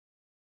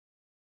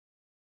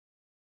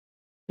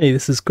Hey,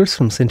 this is Chris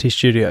from Synty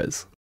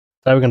Studios.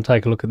 Today we're going to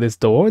take a look at this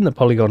door in the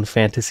POLYGON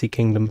Fantasy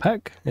Kingdom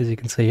pack. As you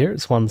can see here,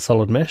 it's one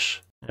solid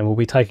mesh, and we'll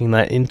be taking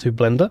that into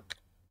Blender.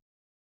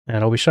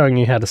 And I'll be showing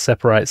you how to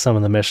separate some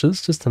of the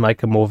meshes just to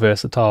make it more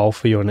versatile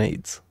for your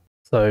needs.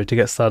 So to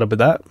get started with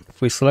that, if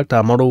we select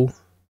our model,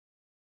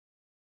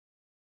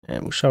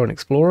 and we'll show an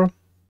Explorer,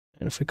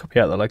 and if we copy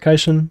out the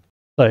location,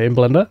 so in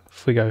Blender,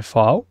 if we go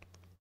File,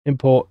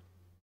 Import,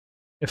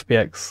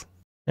 FBX,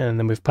 and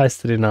then we've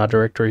pasted in our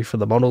directory for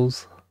the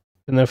models.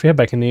 And then if we head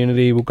back into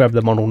Unity, we'll grab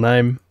the model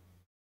name.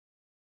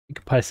 You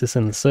can paste this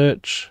in the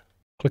search,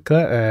 click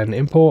that and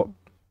import.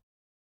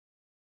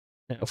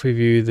 Now if we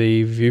view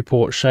the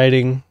viewport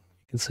shading,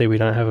 you can see we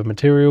don't have a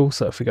material.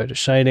 So if we go to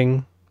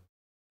shading,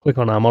 click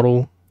on our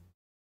model,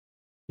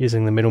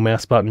 using the middle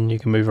mouse button, you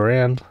can move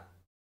around,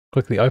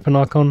 click the open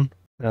icon.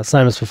 Now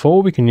same as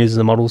before, we can use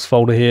the models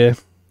folder here.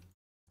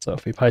 So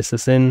if we paste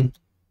this in,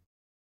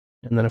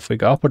 and then if we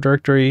go up a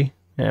directory,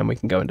 and we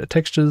can go into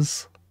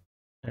textures,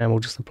 and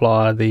we'll just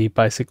apply the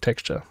basic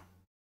texture.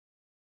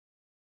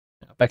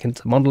 Now back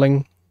into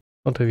modeling,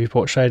 onto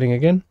viewport shading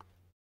again.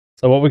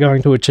 So what we're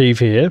going to achieve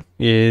here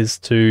is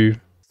to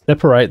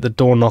separate the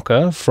door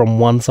knocker from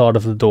one side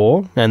of the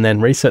door and then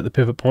reset the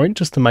pivot point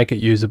just to make it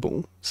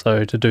usable.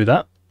 So to do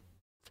that,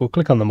 we'll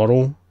click on the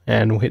model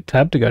and we'll hit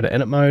tab to go to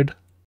edit mode.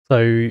 So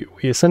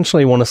we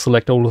essentially want to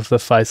select all of the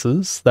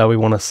faces that we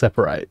want to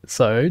separate.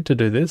 So to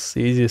do this, the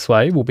easiest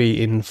way will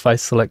be in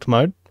face select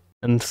mode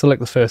and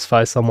select the first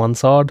face on one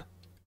side.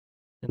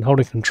 And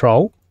holding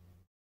Control,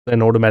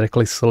 then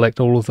automatically select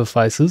all of the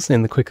faces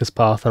in the quickest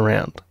path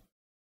around.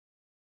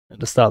 And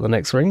to start the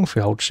next ring, if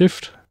we hold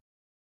Shift,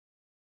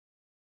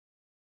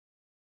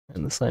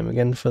 and the same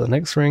again for the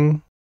next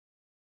ring.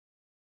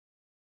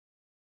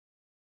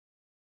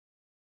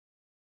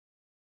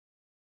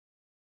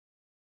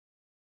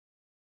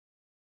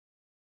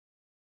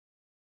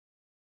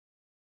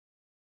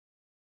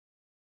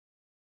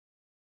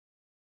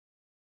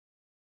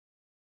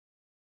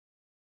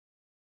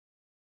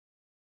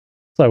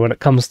 So when it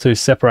comes to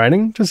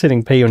separating, just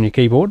hitting P on your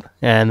keyboard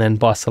and then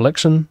by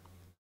selection.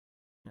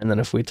 And then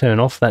if we turn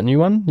off that new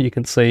one, you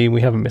can see we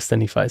haven't missed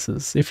any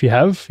faces. If you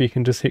have, you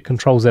can just hit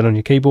Control Z on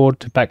your keyboard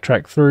to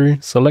backtrack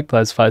through, select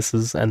those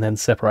faces and then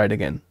separate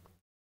again.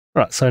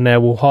 Right, so now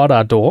we'll hide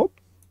our door.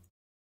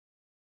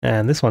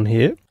 And this one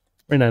here,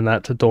 rename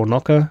that to door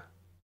knocker.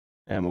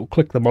 And we'll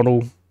click the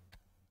model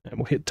and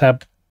we'll hit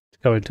tab to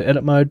go into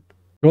edit mode.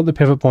 We want the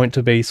pivot point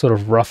to be sort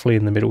of roughly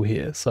in the middle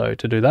here. So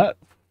to do that,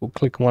 we'll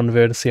click one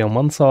vertex on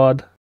one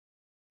side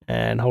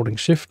and holding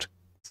Shift,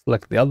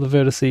 select the other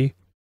vertex,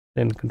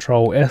 then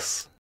Control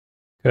S,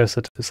 cursor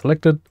to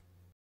selected.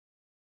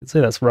 You can see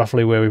that's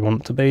roughly where we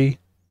want it to be.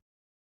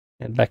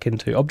 And back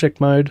into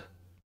object mode,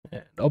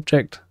 and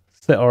object,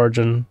 set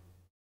origin,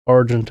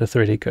 origin to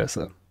 3D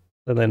cursor.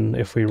 So then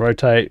if we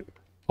rotate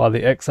by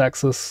the X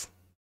axis,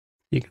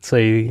 you can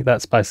see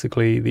that's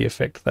basically the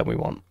effect that we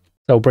want.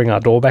 So we'll bring our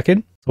door back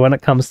in. So when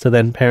it comes to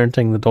then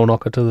parenting the door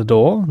knocker to the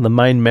door, the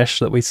main mesh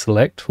that we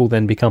select will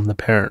then become the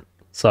parent.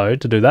 So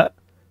to do that,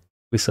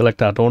 we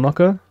select our door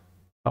knocker,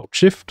 hold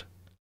Shift,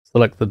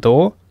 select the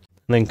door,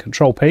 and then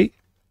Control P,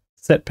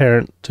 set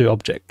parent to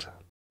object.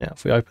 Now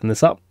if we open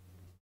this up,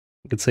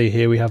 you can see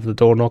here we have the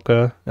door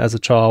knocker as a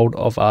child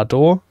of our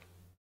door.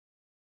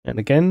 And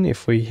again,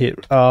 if we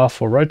hit R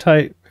for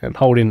rotate and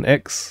hold in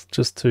X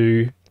just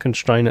to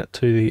constrain it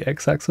to the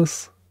X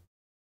axis,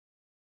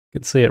 you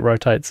can see it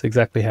rotates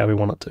exactly how we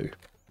want it to.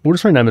 We'll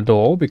just rename the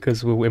door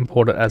because we'll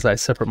import it as a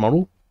separate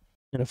model.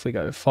 And if we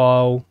go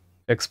File,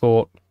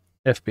 Export,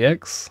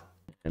 FBX,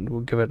 and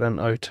we'll give it an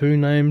O2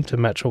 name to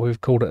match what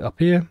we've called it up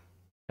here,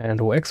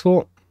 and we'll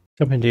export.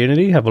 Jump into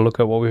Unity, have a look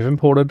at what we've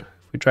imported.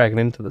 If we drag it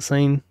into the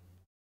scene,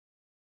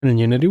 and in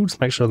Unity, we'll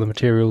just make sure the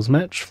materials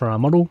match for our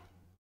model.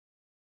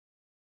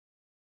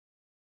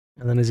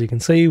 And then as you can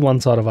see, one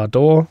side of our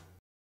door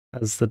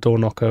has the door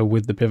knocker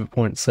with the pivot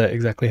point set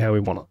exactly how we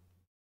want it.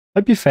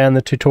 Hope you found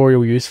the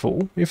tutorial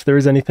useful. If there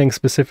is anything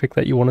specific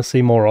that you want to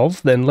see more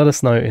of, then let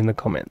us know in the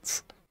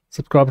comments.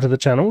 Subscribe to the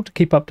channel to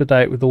keep up to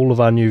date with all of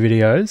our new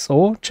videos,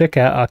 or check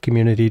out our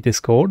community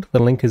Discord.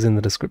 The link is in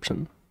the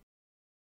description.